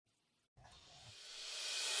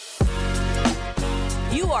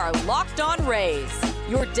You are Locked On Rays,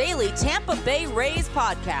 your daily Tampa Bay Rays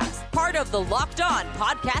podcast, part of the Locked On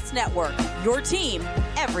Podcast Network, your team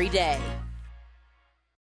every day.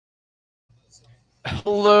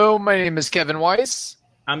 Hello, my name is Kevin Weiss.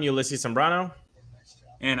 I'm Ulysses Zambrano.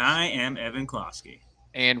 And I am Evan Klosky.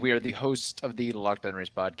 And we are the host of the Locked On Rays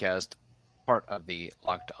podcast, part of the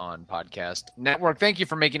Locked On Podcast Network. Thank you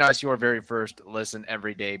for making us your very first listen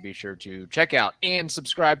every day. Be sure to check out and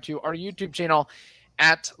subscribe to our YouTube channel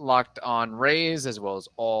at Locked On Rays, as well as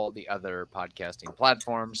all the other podcasting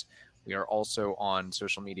platforms. We are also on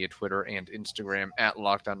social media, Twitter and Instagram at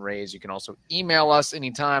Locked On Rays. You can also email us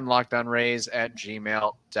anytime,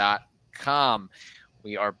 lockedonrays@gmail.com.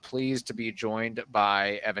 We are pleased to be joined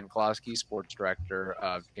by Evan Klosky, sports director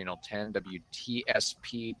of Channel 10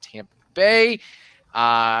 WTSP Tampa Bay.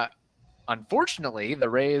 Unfortunately, the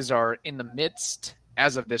Rays are in the midst,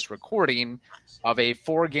 as of this recording, of a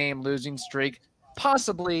 4-game losing streak,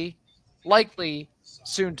 possibly, likely,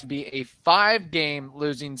 soon to be a 5-game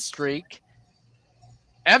losing streak.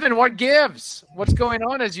 Evan, what gives? What's going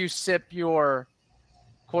on as you sip your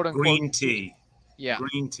quote-unquote green tea? Yeah,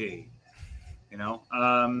 green tea. You know,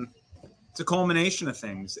 it's a culmination of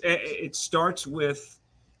things. It starts with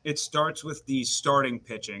the starting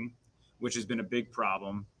pitching, which has been a big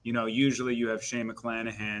problem. You know, usually you have Shane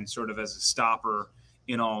McClanahan sort of as a stopper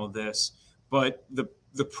in all of this, but the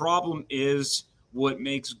problem is what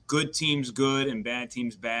makes good teams good and bad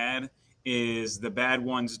teams bad is the bad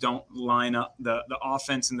ones don't line up. The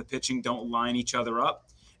offense and the pitching don't line each other up.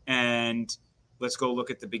 And let's go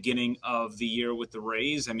look at the beginning of the year with the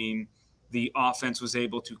Rays. I mean, the offense was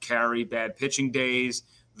able to carry bad pitching days.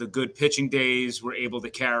 The good pitching days were able to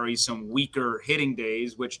carry some weaker hitting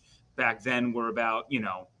days, which back then were about,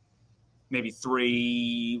 maybe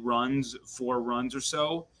 4 runs or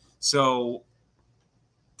so. So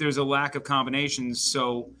there's a lack of combinations.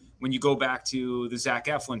 So when you go back to the Zach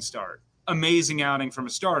Eflin start, amazing outing from a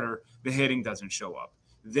starter, the hitting doesn't show up.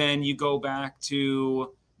 Then you go back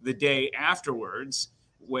to the day afterwards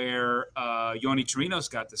where Yoni Chirinos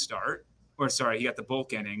got the start, he got the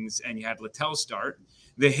bulk innings, and you had Littell start.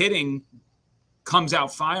 The hitting comes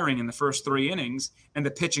out firing in the first 3 innings, and the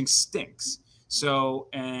pitching stinks. So,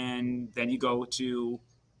 and then you go to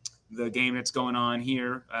the game that's going on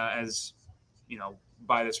here as,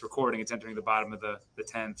 by this recording, it's entering the bottom of the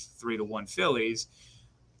 10th, 3-1 Phillies.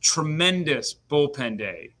 Tremendous bullpen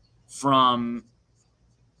day from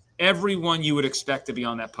everyone you would expect to be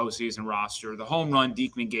on that postseason roster. The home run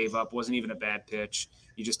Diekman gave up wasn't even a bad pitch.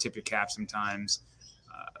 You just tip your cap sometimes.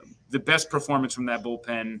 The best performance from that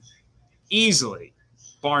bullpen, easily,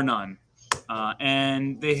 bar none.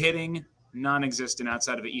 And the hitting, non-existent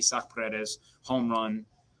outside of the Isaac Paredes home run.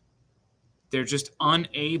 They're just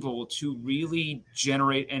unable to really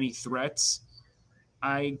generate any threats.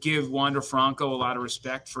 I give Wander Franco a lot of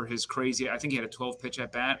respect for his crazy – I think he had a 12-pitch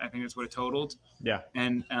at bat. I think that's what it totaled. Yeah.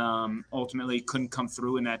 And ultimately couldn't come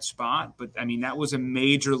through in that spot. But, I mean, that was a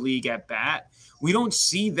major league at bat. We don't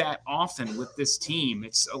see that often with this team.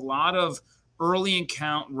 It's a lot of early in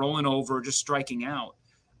count, rolling over, just striking out.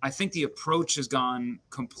 I think the approach has gone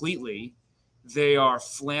completely. They are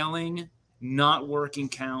flailing, not working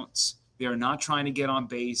counts. They're not trying to get on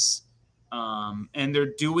base. And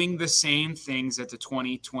they're doing the same things that the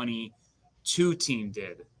 2022 team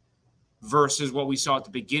did versus what we saw at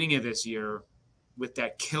the beginning of this year with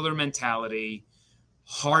that killer mentality,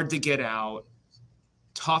 hard to get out,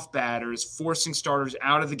 tough batters, forcing starters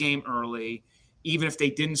out of the game early, even if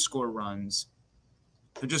they didn't score runs.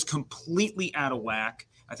 They're just completely out of whack.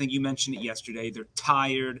 I think you mentioned it yesterday. They're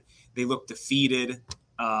tired. They look defeated.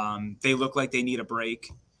 They look like they need a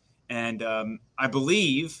break. And I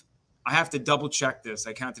believe I have to double check this.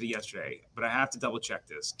 I counted it yesterday, but I have to double check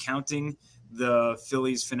this. Counting the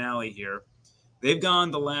Phillies finale here, they've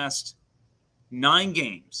gone the last 9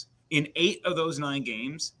 games. In 8 of those 9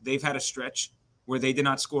 games, they've had a stretch where they did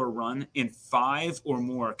not score a run in 5 or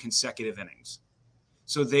more consecutive innings.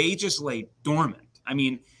 So they just lay dormant. I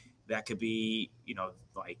mean, that could be,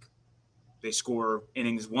 like they score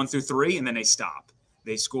innings 1 through 3 and then they stop.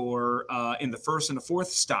 They score in the first and the fourth,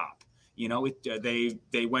 stop.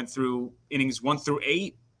 They went through innings 1 through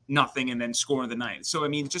 8, nothing, and then score in the 9th. So, I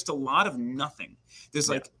mean, just a lot of nothing.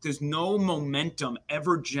 There's no momentum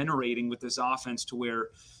ever generating with this offense to where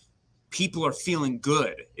people are feeling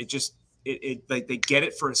good. Like they get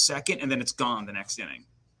it for a second and then it's gone the next inning.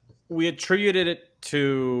 We attributed it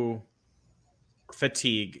to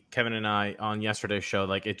fatigue, Kevin and I, on yesterday's show.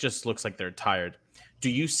 Like, it just looks like they're tired. Do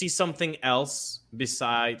you see something else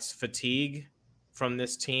besides fatigue from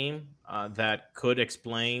this team that could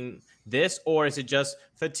explain this? Or is it just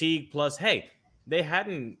fatigue plus, hey, they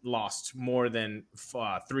hadn't lost more than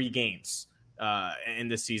 3 games in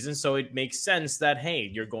the season. So it makes sense that, hey,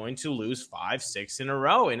 you're going to lose 5-6 in a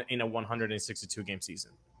row in a 162 game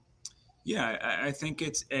season. Yeah, I think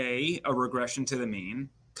it's a regression to the mean,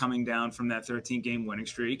 coming down from that 13-game winning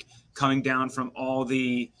streak, coming down from all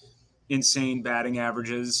the insane batting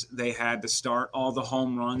averages they had to start, all the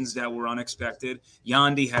home runs that were unexpected.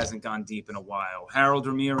 Yandy hasn't gone deep in a while. Harold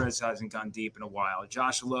Ramirez hasn't gone deep in a while.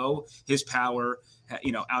 Josh Lowe, his power,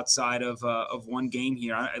 outside of one game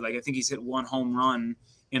here, I think he's hit 1 home run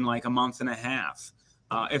in like a month and a half.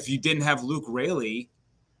 If you didn't have Luke Raley,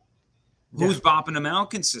 who's bopping him out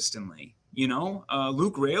consistently?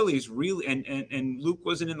 Luke Raley is really, and Luke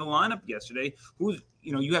wasn't in the lineup yesterday.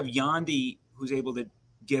 You have Yandy, who's able to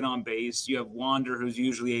get on base. You have Wander, who's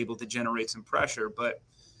usually able to generate some pressure. But,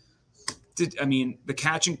 the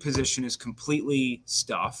catching position is completely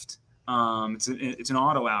stuffed. It's an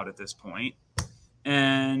auto out at this point.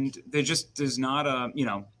 And there just does not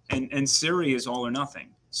and Siri is all or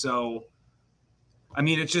nothing. So,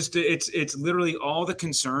 it's literally all the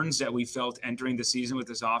concerns that we felt entering the season with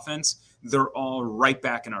this offense. They're all right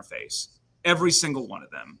back in our face, every single one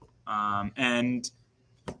of them. And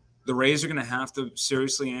the Rays are going to have to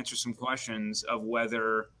seriously answer some questions of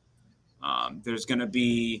whether there's going to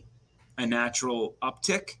be a natural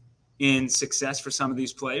uptick in success for some of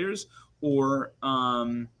these players, or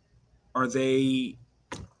are they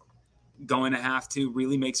going to have to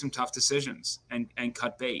really make some tough decisions and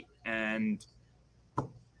cut bait and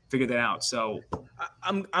figure that out. So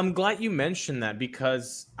I'm glad you mentioned that,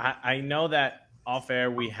 because I know that off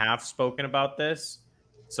air we have spoken about this.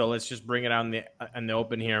 So let's just bring it out in the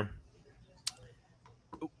open here.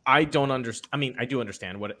 I don't understand. I do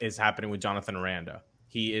understand what is happening with Jonathan Aranda.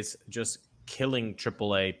 He is just killing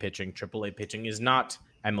AAA pitching. AAA pitching is not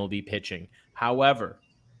MLB pitching. However,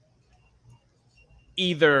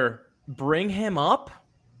 either bring him up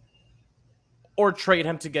or trade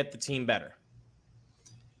him to get the team better.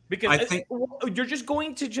 Because I think you're just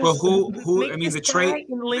going to just. Well, the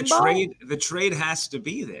trade has to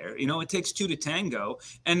be there. It takes 2 to tango.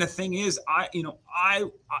 And the thing is, I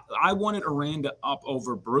wanted Aranda up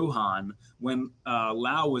over Brujan when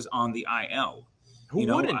Lau was on the IL. Who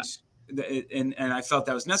wouldn't? And I felt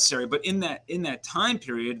that was necessary. But in that time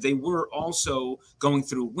period, they were also going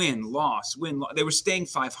through win, loss. They were staying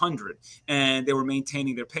 500, and they were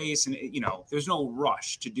maintaining their pace. And, there's no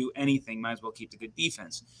rush to do anything. Might as well keep the good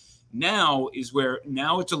defense. Now it's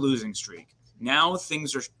a losing streak. Now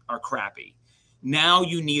things are crappy. Now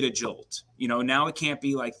you need a jolt. Now it can't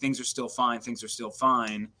be like things are still fine. Things are still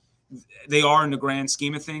fine. They are in the grand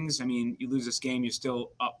scheme of things. You lose this game, you're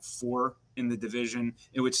still up 4 in the division.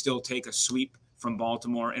 It would still take a sweep from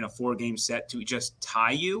Baltimore in a 4-game set to just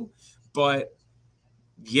tie you. But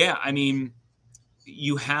yeah,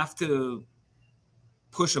 you have to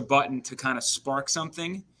push a button to kind of spark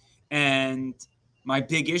something. And my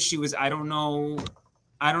big issue is I don't know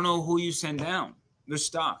who you send down. They're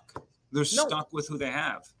stuck. They're stuck with who they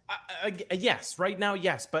have. Yes, right now,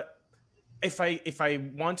 yes. But if I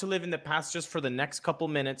want to live in the past just for the next couple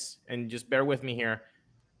minutes, and just bear with me here,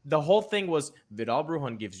 the whole thing was Vidal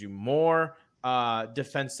Brujan gives you more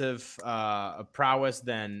defensive prowess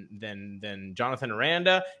than Jonathan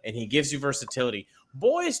Aranda, and he gives you versatility.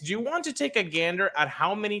 Boys, do you want to take a gander at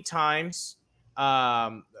how many times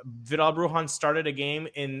Vidal Brujan started a game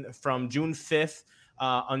from June 5th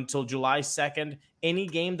until July 2nd? Any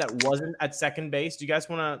game that wasn't at second base? Do you guys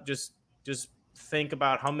want to just think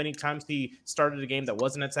about how many times he started a game that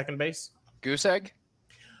wasn't at second base? Goose egg.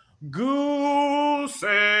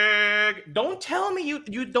 Don't tell me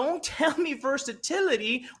you don't tell me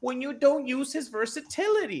versatility when you don't use his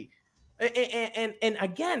versatility. And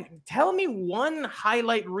again, tell me one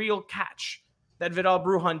highlight reel catch that Vidal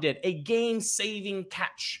Brujan did, a game-saving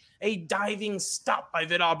catch, a diving stop by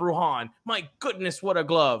Vidal Brujan. My goodness, what a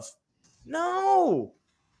glove. No,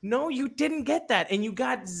 you didn't get that. And you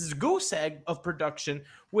got goose egg of production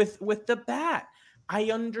with the bat.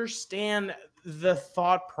 I understand the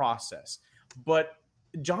thought process, but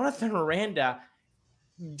Jonathan Aranda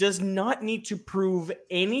does not need to prove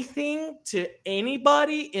anything to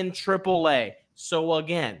anybody in AAA. So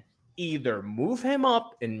again, either move him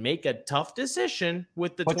up and make a tough decision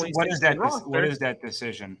with the 26 roster. What is that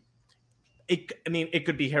decision? It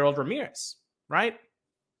could be Harold Ramirez, right?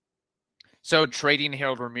 So trading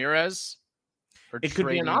Harold Ramirez? It could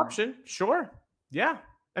be an option. Sure. Yeah.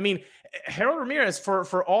 Harold Ramirez,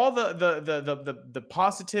 for all the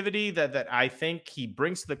positivity that I think he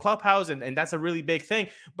brings to the clubhouse, and that's a really big thing.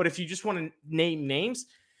 But if you just want to name names,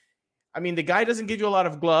 the guy doesn't give you a lot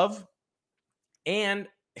of glove, and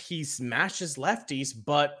he smashes lefties,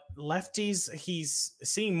 but lefties, he's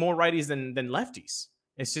seeing more righties than lefties.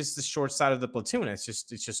 It's just the short side of the platoon. It's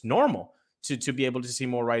just normal to be able to see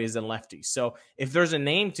more righties than lefties. So if there's a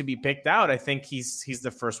name to be picked out, I think he's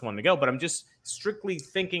the first one to go. But I'm just strictly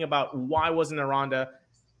thinking about why wasn't Aranda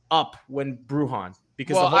up when Bruján?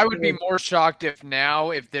 Because I would be more shocked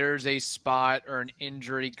if there's a spot or an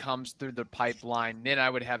injury comes through the pipeline, then I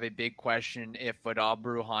would have a big question if Vidal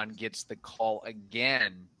Bruján gets the call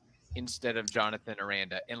again instead of Jonathan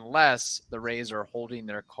Aranda, unless the Rays are holding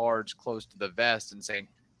their cards close to the vest and saying,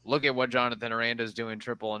 look at what Jonathan Aranda is doing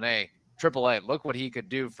AAA. Look what he could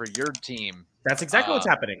do for your team. That's exactly what's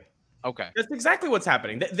happening. Okay. That's exactly what's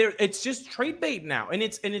happening. It's just trade bait now. And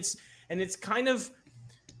it's kind of,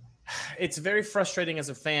 it's very frustrating as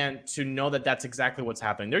a fan to know that that's exactly what's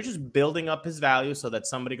happening. They're just building up his value so that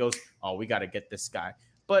somebody goes, oh, we got to get this guy.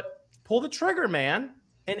 But pull the trigger, man.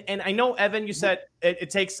 And I know, Evan, you said it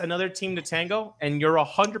takes another team to tango, and you're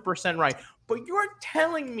 100% right. But you're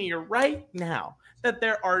telling me right now that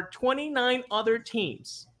there are 29 other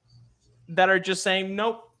teams that are just saying,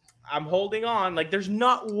 nope, I'm holding on. Like, there's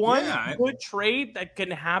not one good trade that can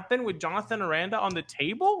happen with Jonathan Aranda on the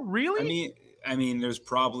table? Really? I mean, there's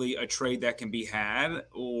probably a trade that can be had,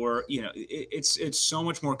 or, you know, it's so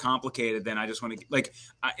much more complicated than I just want to, like,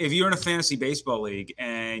 if you're in a fantasy baseball league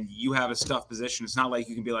and you have a stuffed position, it's not like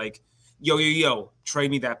you can be like, yo,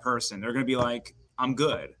 trade me that person. They're going to be like, I'm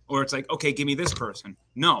good. Or it's like, okay, give me this person.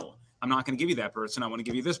 No, I'm not going to give you that person. I want to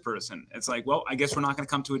give you this person. It's like, well, I guess we're not going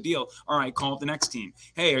to come to a deal. All right, call up the next team.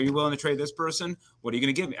 Hey, are you willing to trade this person? What are you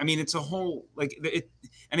going to give me? I mean, it's a whole, like,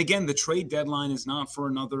 and again, the trade deadline is not for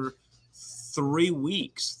another 4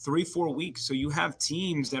 weeks. So you have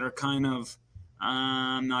teams that are kind of,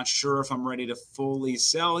 I'm not sure if I'm ready to fully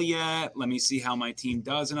sell yet. Let me see how my team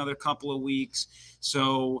does another couple of weeks.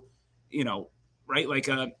 So, you know, right? Like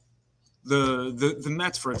the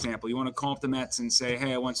Mets, for example, you want to call up the Mets and say,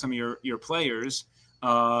 hey, I want some of your players.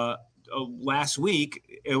 Last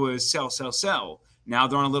week it was sell. Now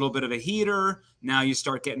they're on a little bit of a heater. Now you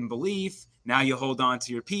start getting belief. Now you hold on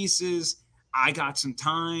to your pieces. I got some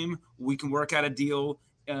time. We can work out a deal.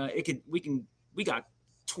 We got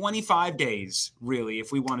 25 days really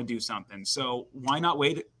if we want to do something. So why not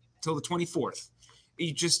wait till the 24th?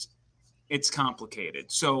 It's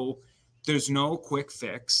complicated. So there's no quick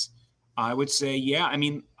fix. I would say, yeah. I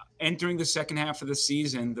mean, entering the second half of the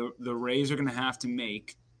season, the Rays are going to have to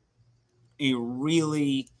make a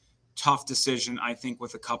really tough decision, I think,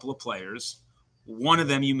 with a couple of players. One of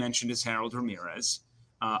them you mentioned is Harold Ramirez.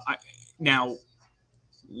 Now,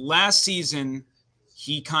 last season,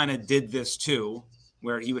 he kind of did this too,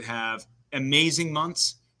 where he would have amazing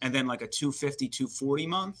months and then like a 250, 240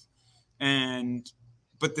 month.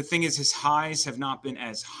 But the thing is, his highs have not been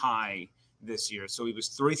as high this year. So he was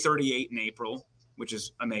 338 in April, which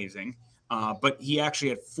is amazing. But he actually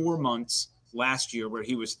had 4 months last year where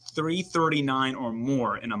he was 339 or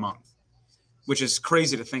more in a month, which is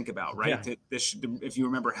crazy to think about, right? Yeah. If you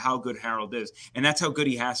remember how good Harold is. And that's how good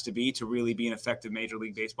he has to be to really be an effective Major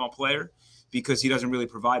League Baseball player, because he doesn't really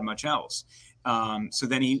provide much else. So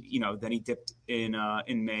then he dipped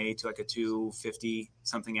in May to like a 250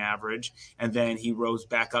 something average. And then he rose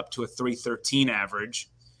back up to a 313 average.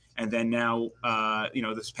 And then now,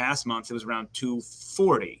 this past month, it was around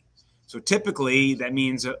 240. So typically that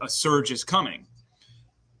means a surge is coming.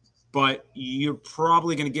 But you're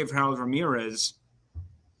probably going to give Harold Ramirez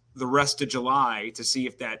the rest of July to see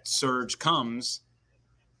if that surge comes.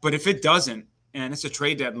 But if it doesn't, and it's a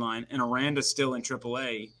trade deadline, and Aranda's still in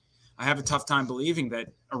AAA, I have a tough time believing that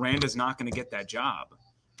Aranda's not going to get that job,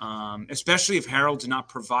 especially if Harold's not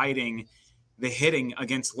providing the hitting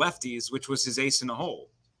against lefties, which was his ace in the hole.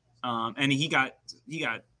 And he got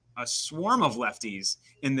a swarm of lefties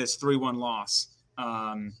in this 3-1 loss,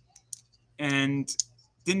 and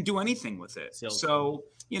didn't do anything with it. So,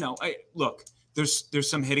 look, there's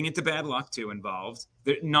some hitting into bad luck too involved.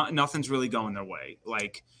 Nothing's really going their way.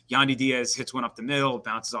 Like Yandy Diaz hits one up the middle,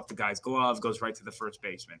 bounces off the guy's glove, goes right to the first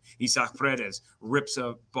baseman. Isaac Paredes rips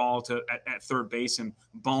a ball at third base, and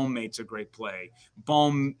Bohm makes a great play.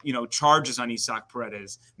 Bohm, charges on Isaac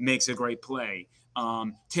Paredes, makes a great play.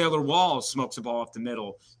 Taylor Walls smokes a ball up the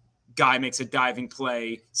middle. Guy makes a diving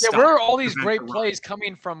play. Yeah, where are all these great plays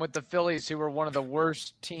coming from with the Phillies, who were one of the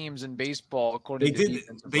worst teams in baseball according to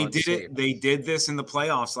defensive runs saved? They did this in the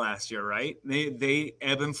playoffs last year, right? They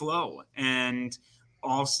ebb and flow, and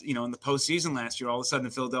also in the postseason last year, all of a sudden the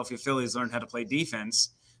Philadelphia Phillies learned how to play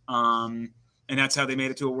defense, and that's how they made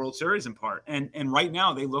it to a World Series in part. And right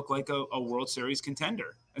now they look like a World Series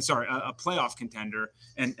contender. A playoff contender,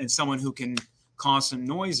 and someone who can cause some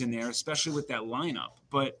noise in there, especially with that lineup.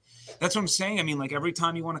 But that's what I'm saying. I mean, like every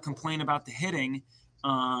time you want to complain about the hitting,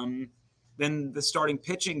 then the starting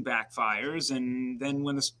pitching backfires, and then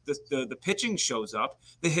when the pitching shows up,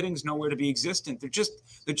 the hitting's nowhere to be existent. They're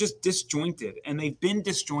just disjointed, and they've been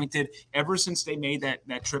disjointed ever since they made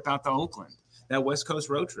that trip out to Oakland, that West Coast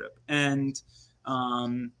road trip. And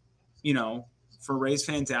you know, for Rays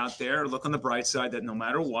fans out there, look on the bright side that no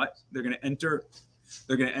matter what, they're going to enter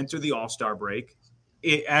the All-Star break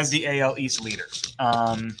as the AL East leader.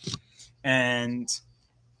 And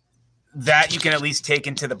that you can at least take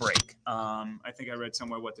into the break. I think I read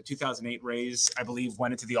somewhere the 2008 Rays, I believe,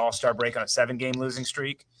 went into the All-Star break on a 7-game losing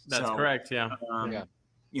streak. That's correct. Yeah.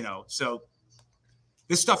 You know, so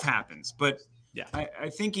this stuff happens, but yeah, I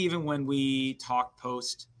think even when we talked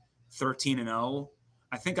post 13-0,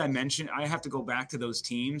 I think I mentioned, I have to go back to those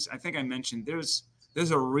teams. I think I mentioned there's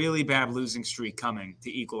a really bad losing streak coming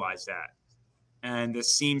to equalize that. And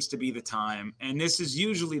this seems to be the time. And this is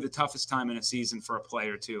usually the toughest time in a season for a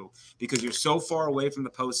player too, because you're so far away from the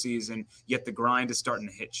postseason, yet the grind is starting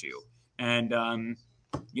to hit you. And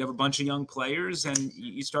you have a bunch of young players, and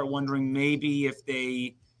you start wondering maybe if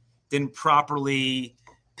they didn't properly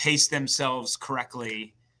pace themselves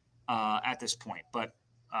correctly at this point. But,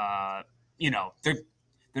 you know, they're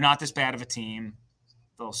not this bad of a team.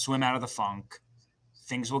 They'll swim out of the funk.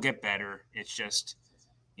 Things will get better. It's just,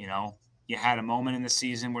 you know, you had a moment in the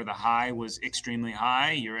season where the high was extremely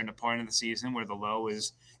high. You're in a part of the season where the low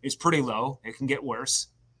is pretty low. It can get worse.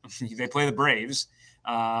 They play the Braves.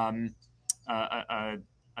 A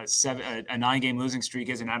 9-game losing streak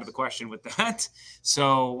isn't out of the question with that.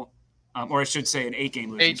 So, or I should say an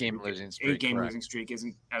 8-game losing streak. Losing streak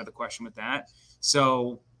isn't out of the question with that.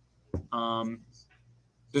 So,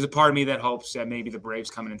 there's a part of me that hopes that maybe the Braves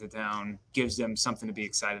coming into town gives them something to be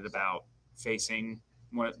excited about facing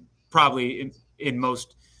what probably in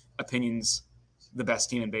most opinions the best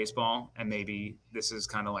team in baseball, and maybe this is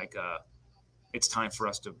kind of like it's time for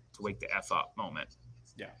us to wake the F up moment.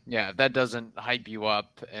 Yeah, if that doesn't hype you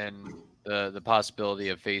up, and the possibility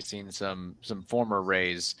of facing some former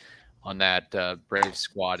Rays on that Braves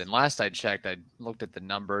squad. And last I checked, I looked at the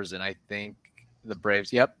numbers, and I think the Braves,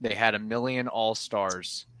 they had 1 million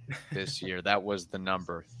All-Stars this year. That was the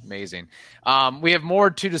number. Amazing. We have more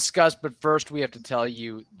to discuss, but first we have to tell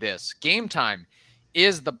you this. Game Time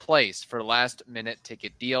is the place for last-minute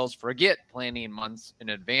ticket deals. Forget planning months in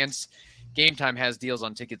advance. Game Time has deals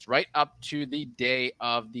on tickets right up to the day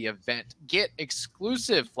of the event. Get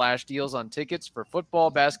exclusive flash deals on tickets for football,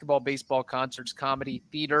 basketball, baseball, concerts, comedy,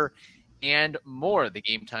 theater, and more. The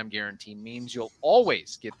Game Time guarantee means you'll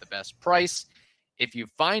always get the best price. If you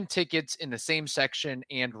find tickets in the same section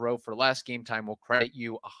and row for less, Game Time will credit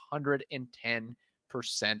you 110%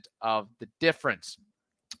 of the difference.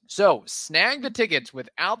 So snag the tickets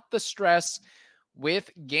without the stress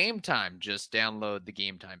with Game Time. Just download the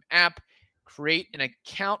Game Time app, create an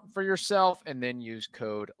account for yourself, and then use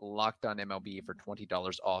code LOCKEDONMLB for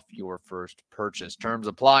 $20 off your first purchase. Terms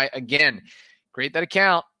apply. Again, create that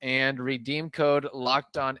account and redeem code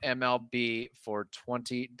LOCKEDONMLB for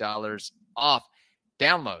 $20 off.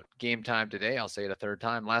 Download Game Time today. I'll say it a third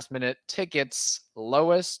time. Last minute tickets,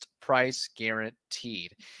 lowest price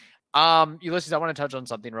guaranteed. Ulysses, I want to touch on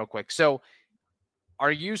something real quick. So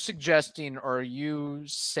are you suggesting, or are you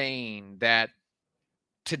saying that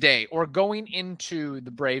today or going into the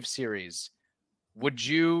Brave series, would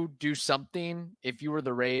you do something if you were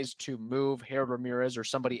the Rays to move Harold Ramirez or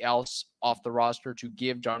somebody else off the roster to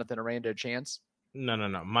give Jonathan Aranda a chance? No.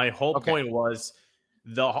 My whole point was,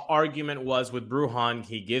 the argument was with Brujan,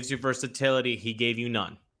 he gives you versatility. He gave you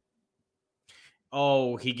none.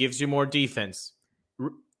 Oh, he gives you more defense.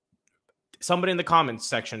 Somebody in the comments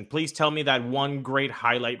section, please tell me that one great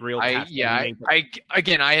highlight reel. I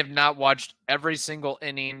have not watched every single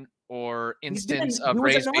inning or instance of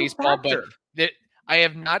Rays baseball, but I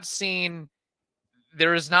have not seen.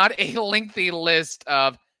 There is not a lengthy list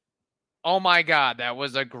of, oh my God, that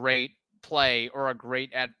was a great play or a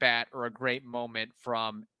great at bat or a great moment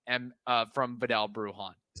from Vidal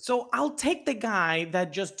Brujan. So I'll take the guy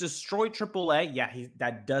that just destroyed AAA. Yeah,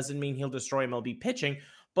 that doesn't mean he'll destroy MLB pitching,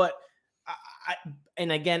 but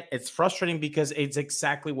and again, it's frustrating because it's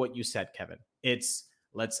exactly what you said, Kevin. It's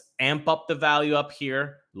let's amp up the value up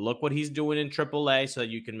here. Look what he's doing in AAA so that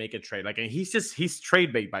you can make a trade. Like, and he's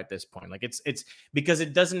trade bait by this point. Like, it's because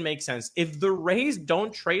it doesn't make sense. If the Rays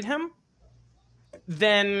don't trade him,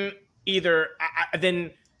 then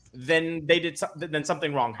then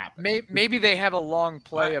something wrong happened. Maybe they have a long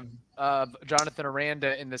play of Jonathan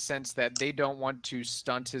Aranda in the sense that they don't want to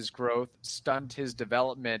stunt his growth, stunt his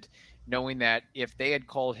development. knowing that if they had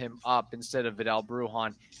called him up instead of Vidal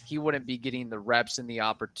Brujan, he wouldn't be getting the reps and the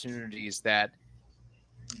opportunities that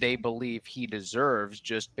they believe he deserves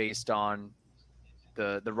just based on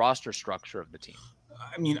the roster structure of the team.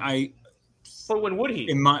 I mean, But when would he?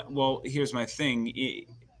 Here's my thing.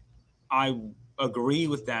 I agree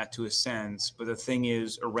with that to a sense, but the thing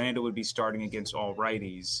is, Aranda would be starting against all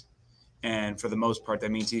righties, and for the most part,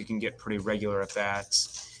 that means he can get pretty regular at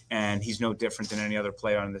bats, and he's no different than any other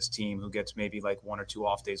player on this team who gets maybe like 1 or 2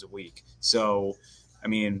 off days a week. So, I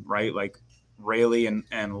mean, right, like Raley and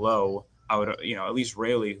Lowe, I would, at least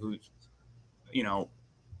Raley, who's,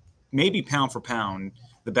 maybe pound for pound,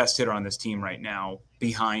 the best hitter on this team right now,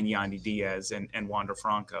 behind Yandy Diaz and Wander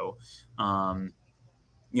Franco.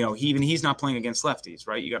 He's not playing against lefties,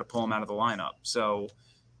 right? You got to pull him out of the lineup. So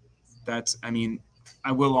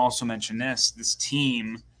I will also mention this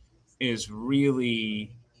team is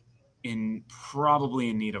really probably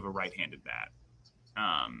in need of a right-handed bat.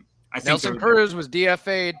 I think Nelson Cruz was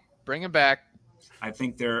DFA'd. Bring him back. I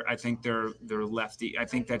think they're lefty. I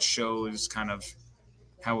think that shows kind of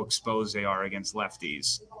how exposed they are against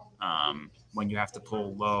lefties. When you have to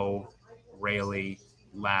pull Lowe, Raley,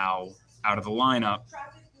 Lau out of the lineup,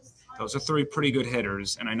 those are 3 pretty good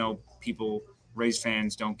hitters. And I know Rays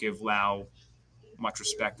fans don't give Lau much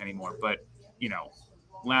respect anymore, but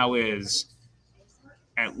Lau is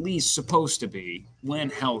at least supposed to be, when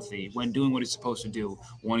healthy, when doing what he's supposed to do,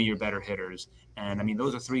 one of your better hitters. And I mean,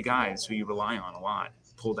 those are 3 guys who you rely on a lot,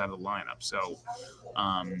 pulled out of the lineup. So,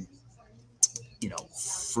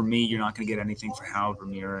 for me, you're not going to get anything for Harold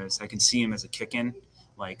Ramirez. I can see him as a kick-in.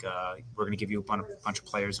 Like, we're going to give you a bunch of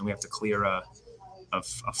players, and we have to clear a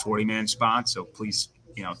 40-man spot. So please,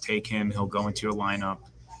 take him. He'll go into your lineup.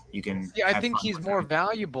 You can. Yeah, I think he's more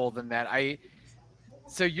valuable than that.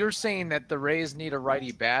 So you're saying that the Rays need a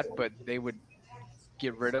righty bat, but they would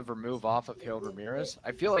get rid of or move off of Harold Ramirez?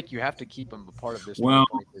 I feel like you have to keep him a part of this. Well,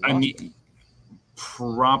 I mean,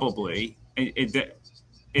 probably.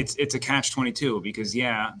 It's a catch-22 because,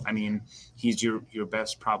 he's your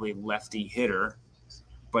best probably lefty hitter,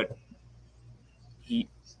 but he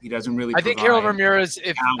doesn't really. I think Harold Ramirez.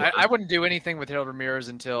 I wouldn't do anything with Harold Ramirez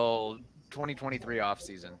until 2023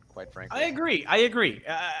 offseason, quite frankly. I agree.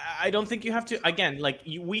 I don't think you have to. Again,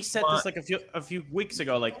 we said this like a few weeks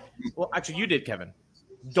ago. Actually, you did, Kevin.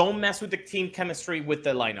 Don't mess with the team chemistry with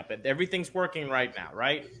the lineup. Everything's working right now,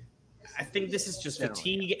 right? I think this is just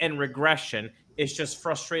fatigue and regression. It's just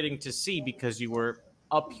frustrating to see because you were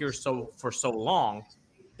up here for so long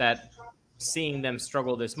that seeing them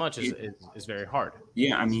struggle this much is very hard.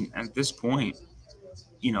 Yeah, I mean, at this point,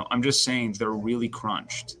 I'm just saying they're really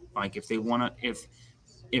crunched. Like, if they want to,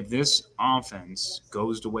 if this offense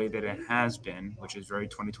goes the way that it has been, which is very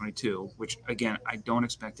 2022, which again, I don't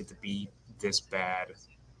expect it to be this bad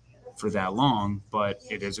for that long, but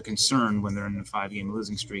it is a concern when they're in a 5-game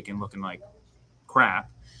losing streak and looking like crap.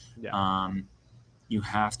 Yeah. You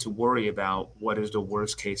have to worry about what is the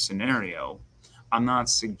worst case scenario. I'm not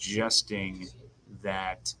suggesting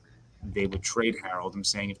that they would trade Harold. I'm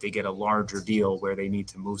saying if they get a larger deal where they need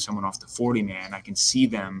to move someone off the 40-man, I can see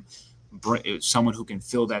them someone who can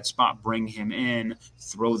fill that spot, bring him in,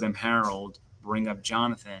 throw them Harold, bring up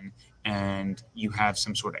Jonathan, and you have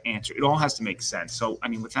some sort of answer. It all has to make sense. So, I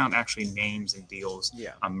mean, without actually names and deals,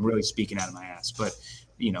 I'm really speaking out of my ass. But,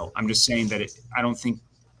 I'm just saying that I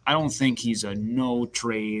don't think he's a no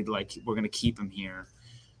trade, like we're going to keep him here.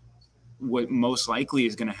 What most likely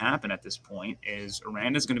is going to happen at this point is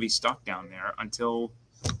Aranda's going to be stuck down there until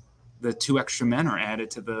the 2 extra men are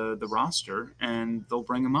added to the roster, and they'll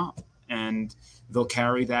bring him up. And they'll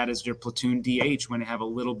carry that as their platoon DH when they have a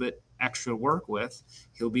little bit extra to work with.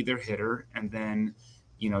 He'll be their hitter, and then,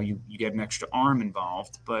 you get an extra arm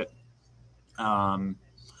involved. But,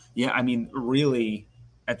 really,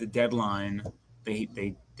 at the deadline,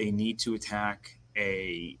 they need to attack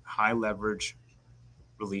a high leverage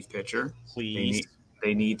relief pitcher. Please.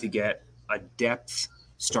 They need to get a depth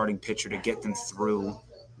starting pitcher to get them through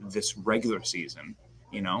this regular season,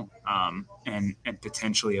 and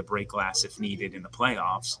potentially a break glass if needed in the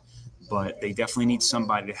playoffs. But they definitely need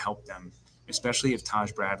somebody to help them, especially if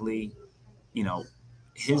Taj Bradley,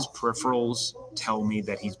 his peripherals tell me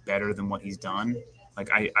that he's better than what he's done. Like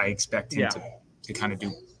I expect him to kind of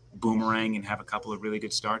do boomerang and have a couple of really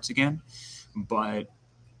good starts again. But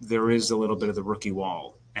there is a little bit of the rookie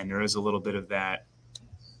wall, and there is a little bit of that,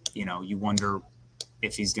 you wonder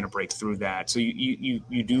if he's going to break through that. So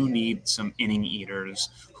you do need some inning eaters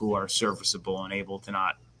who are serviceable and able to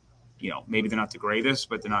not, maybe they're not the greatest,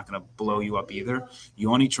 but they're not going to blow you up either.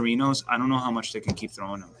 Yoni Chirinos, I don't know how much they can keep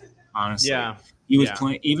throwing them. honestly. Yeah. He was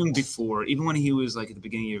playing even when he was like at the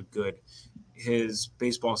beginning of good, his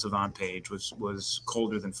Baseball Savant page was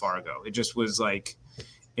colder than Fargo. It just was like,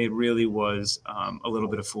 it really was a little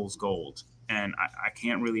bit of fool's gold. And I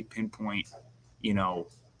can't really pinpoint,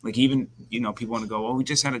 like even, people want to go, oh, we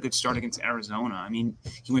just had a good start against Arizona. I mean,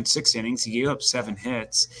 he went 6 innings. He gave up 7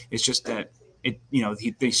 hits. It's just that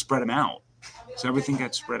they spread him out. So everything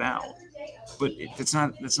got spread out. But that's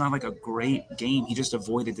not like a great game. He just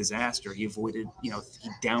avoided disaster. He avoided, he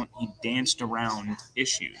danced around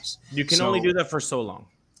issues. You can only do that for so long.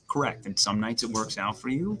 Correct. And some nights it works out for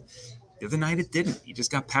you. The other night it didn't. He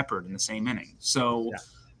just got peppered in the same inning. So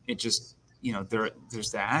it just,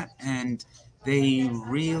 there's that. And they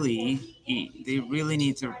really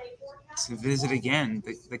need to visit again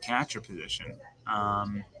the catcher position.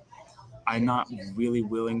 I'm not really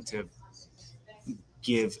willing to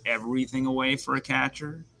give everything away for a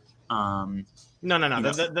catcher. No.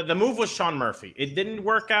 The move was Sean Murphy. It didn't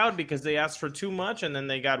work out because they asked for too much, and then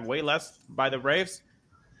they got way less by the Braves.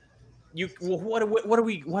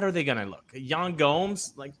 What are they gonna look? Yan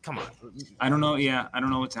Gomes? Like, come on. I don't know. Yeah, I don't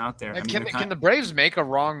know what's out there. Can the Braves make a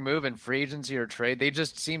wrong move in free agency or trade? They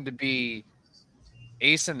just seem to be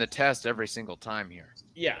acing the test every single time here.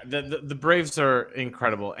 Yeah, the Braves are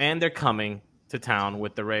incredible, and they're coming to town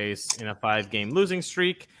with the Rays in a 5-game losing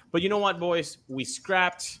streak. But you know what, boys? We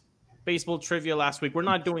scrapped baseball trivia last week. We're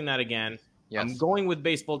not doing that again. Yes. I'm going with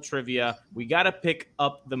baseball trivia. We got to pick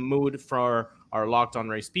up the mood for our Locked On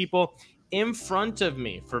Rays people. In front of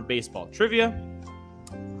me for baseball trivia,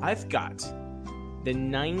 I've got the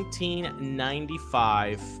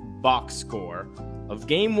 1995 box score of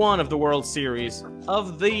Game 1 of the World Series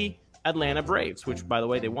of the Atlanta Braves, which, by the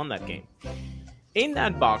way, they won that game. In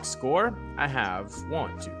that box score, I have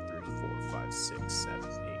 1, 2, 3, 4, 5, 6, 7, 8,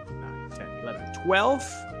 9, 10, 11, 12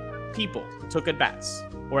 people took at bats,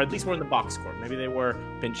 or at least were in the box score. Maybe they were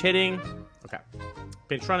pinch hitting,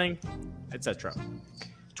 pinch running, etc.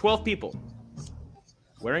 12 people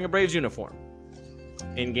wearing a Braves uniform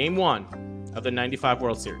in Game 1 of the 95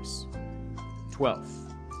 World Series. 12.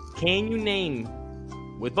 Can you name,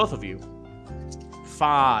 with both of you,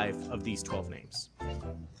 5 of these 12 names?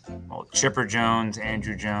 Well, Chipper Jones,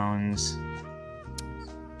 Andrew Jones.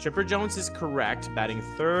 Chipper Jones is correct, batting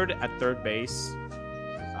third at third base.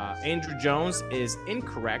 Andrew Jones is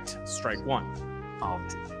incorrect, strike 1. Oh,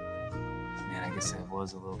 man, I guess that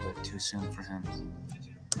was a little bit too soon for him.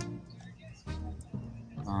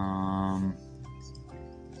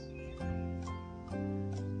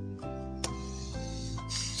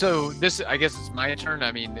 So this, I guess it's my turn.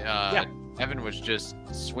 I mean, Evan was just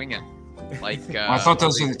swinging. Like I thought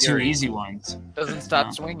those were the 2 easy ones. Doesn't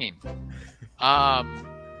stop swinging.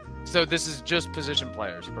 So this is just position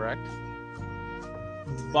players, correct?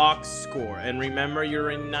 Box score, and remember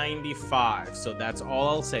you're in 95, so that's all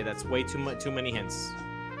I'll say. That's way too many hints.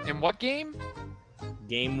 In what game?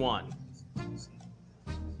 Game 1.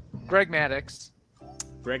 Greg Maddux.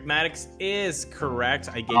 Greg Maddux is correct.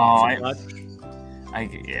 I gave you too much.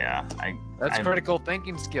 That's critical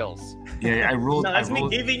thinking skills. Yeah, I ruled. No, that's me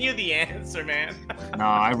giving you the answer, man. No,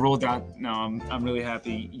 I ruled out. No, I'm really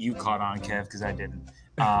happy you caught on, Kev, because I didn't.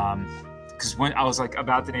 Because when I was like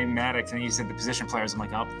about to name Maddux, and you said the position players, I'm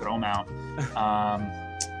like, I'll throw them out.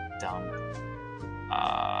 Dumb.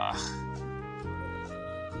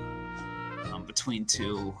 I'm between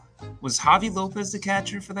 2. Was Javi Lopez the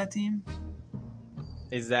catcher for that team?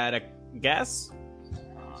 Is that a guess?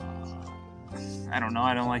 I don't know.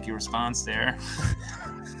 I don't like your response there.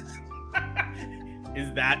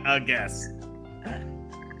 Is that a guess? I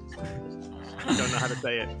don't know how to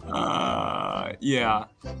say it. Yeah.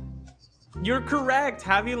 You're correct.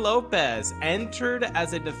 Javi Lopez entered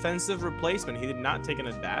as a defensive replacement. He did not take an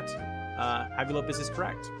at-bat. Javi Lopez is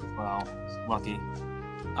correct. Well, lucky.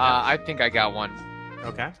 I think I got one.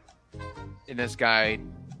 Okay. And this guy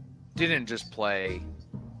didn't just play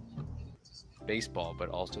baseball, but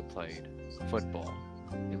also played football.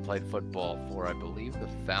 He played football for, I believe, the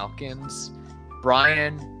Falcons.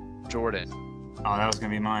 Brian Jordan. Oh, that was going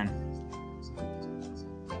to be mine.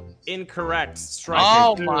 Incorrect. Strike.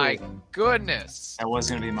 Oh, my goodness. That was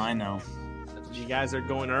going to be mine, though. You guys are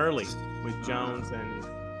going early with Jones and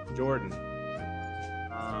Jordan.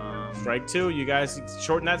 Strike 2. You guys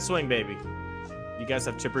shorten that swing, baby. You guys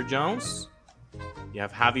have Chipper Jones. You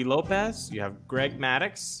have Javi Lopez. You have Greg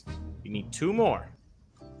Maddux. You need 2 more.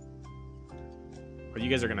 Or you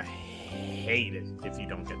guys are going to hate it if you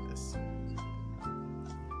don't get this.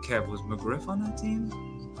 Kev, was McGriff on that team?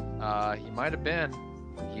 He might have been.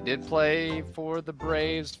 He did play for the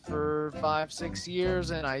Braves for 5-6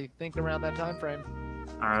 years, and I think around that time frame.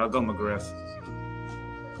 All right, I'll go McGriff.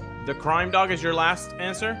 The Crime Dog is your last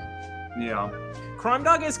answer? Yeah. Crime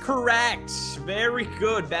Dog is correct. Very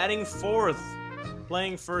good. Batting fourth.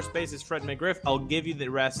 Playing first base is Fred McGriff. I'll give you the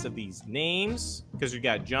rest of these names because you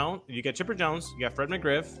got Chipper Jones, you got Fred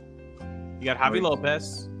McGriff, you got Javi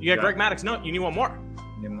Lopez, you got Greg Maddux. No, you need one more.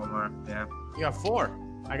 Need one more. Yeah. You got 4.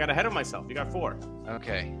 I got ahead of myself. You got 4.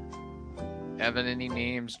 Okay. Evan, any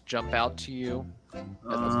names jump out to you?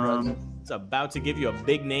 It's about to give you a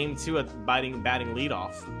big name too at batting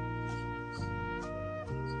leadoff.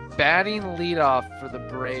 Batting leadoff for the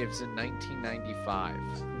Braves in 1995.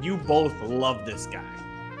 You both love this guy,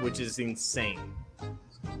 which is insane.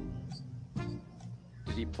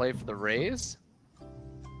 Did he play for the Rays?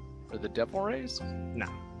 Or the Devil Rays? No.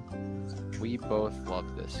 We both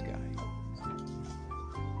love this guy.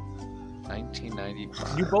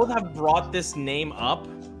 1995. You both have brought this name up,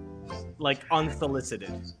 like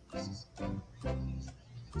unsolicited.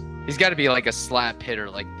 He's got to be like a slap hitter,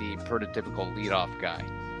 like the prototypical leadoff guy.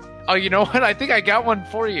 Oh, you know what? I think I got one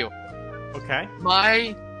for you. Okay.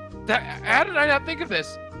 How did I not think of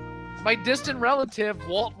this? My distant relative,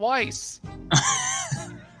 Walt Weiss.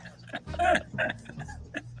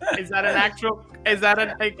 Is that an actual? Is that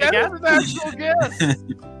a guess? That is an actual guess.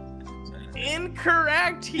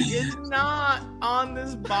 Incorrect. He is not on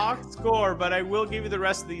this box score, but I will give you the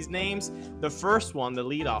rest of these names. The first one, the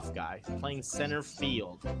leadoff guy, playing center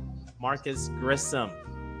field, Marcus Grissom.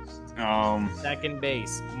 Second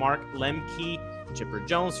base, Mark Lemke, Chipper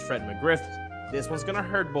Jones, Fred McGriff. This one's gonna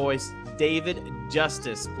hurt, boys. David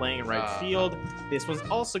Justice playing right field. This one's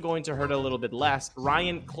also going to hurt a little bit less.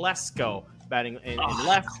 Ryan Klesko batting in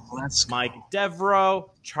left. Mike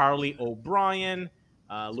Devereaux, Charlie O'Brien,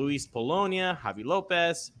 Luis Polonia, Javi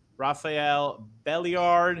Lopez, Rafael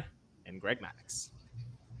Belliard, and Greg Maddux.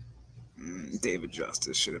 David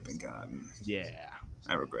Justice should have been gotten. Yeah.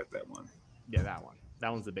 I regret that one. Yeah, that one.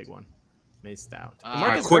 That one's the big one. Missed out.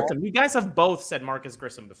 Marcus Grissom. You guys have both said Marcus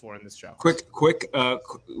Grissom before in this show. Quick.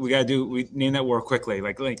 We name that war quickly.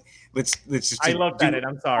 Let's just. I looked at it.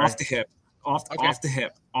 I'm sorry. Off the hip. Off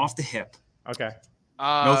the hip. Okay.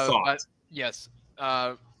 No thought. Yes.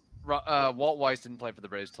 Walt Weiss didn't play for the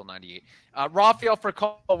Braves till '98. Rafael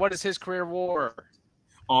Furcal, what is his career WAR?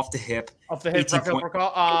 Off the hip. Off the hip. Rafael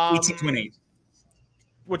Furcal. 18.8.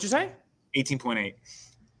 What'd you say? 18.8.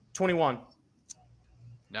 21.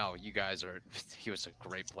 No, you guys are. He was a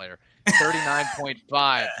great player.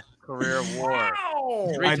 39.5 career WAR. Wow.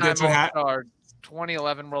 3-time All-Star,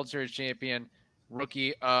 2011 World Series champion,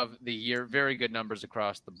 Rookie of the Year. Very good numbers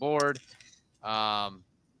across the board. Yeah,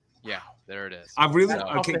 there it is. I really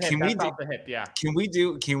okay. Can we do? Yeah. Can we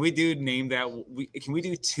do name that? Can we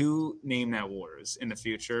do 2 name that wars in the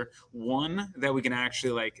future? One that we can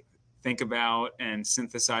actually think about and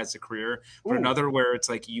synthesize the career, but another where it's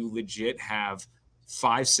you legit have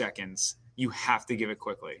 5 seconds. You have to give it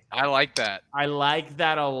quickly. I like that. I like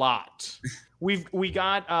that a lot. We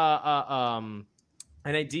got an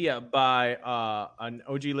idea by an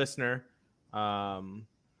OG listener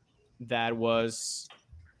that was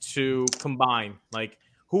to combine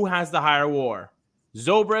who has the higher WAR,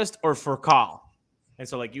 Zobrist or Furcal, and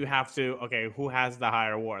so you have to who has the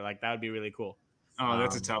higher WAR? That would be really cool. Oh,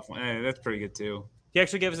 that's a tough one. That's pretty good too. He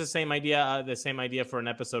actually gave us the same idea for an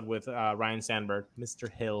episode with Ryan Sandberg, Mr.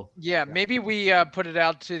 Hill. Yeah, maybe we put it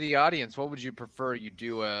out to the audience. What would you prefer? You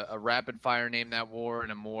do a rapid fire name that war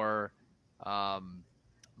and a more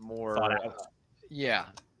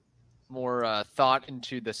thought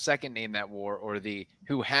into the second name that war, or the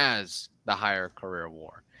who has the higher career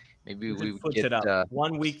WAR. Maybe we would get it up.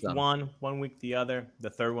 1 week one, 1 week the other, the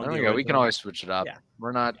third one. There we go. We can always switch it up. Yeah.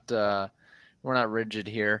 We're not rigid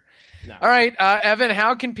here. No. All right, Evan,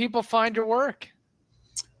 how can people find your work?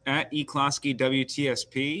 At eKlosky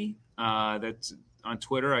WTSP. That's on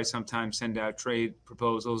Twitter. I sometimes send out trade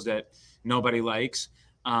proposals that nobody likes.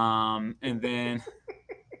 And then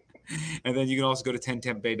you can also go to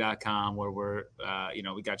 10tampabay.com where we're,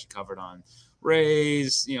 we got you covered on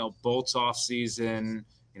Rays, Bolts off season.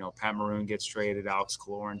 Pat Maroon gets traded. Alex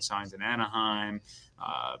Kaloran signs in Anaheim.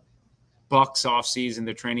 Bucks off season.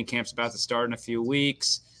 Their training camp's about to start in a few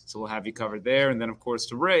weeks. So we'll have you covered there. And then, of course,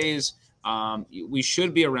 the Rays, we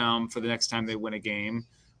should be around for the next time they win a game.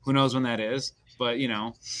 Who knows when that is? But,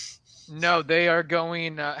 No, they are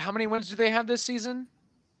going how many wins do they have this season?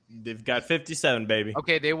 They've got 57, baby.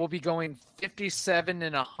 Okay, they will be going 57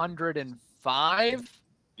 and 105.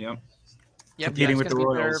 Yep. Competing with the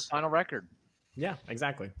Royals. Their final record. Yeah,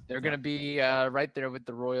 exactly. They're going to be right there with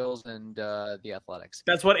the Royals and the Athletics.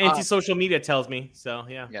 That's what anti-social media tells me. So,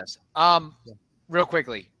 yeah. Yes. Real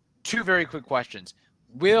quickly, 2 very quick questions.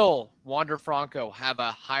 Will Wander Franco have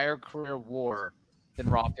a higher career WAR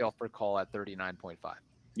than Rafael Furcal at 39.5?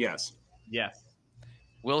 Yes. Yes.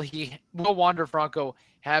 Will Wander Franco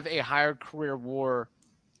have a higher career WAR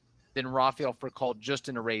than Rafael Furcal just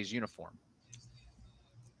in a Rays uniform?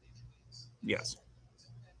 Yes.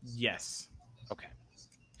 Yes. Okay,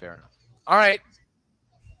 fair enough. All right,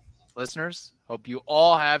 listeners, hope you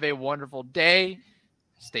all have a wonderful day.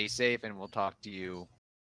 Stay safe, and we'll talk to you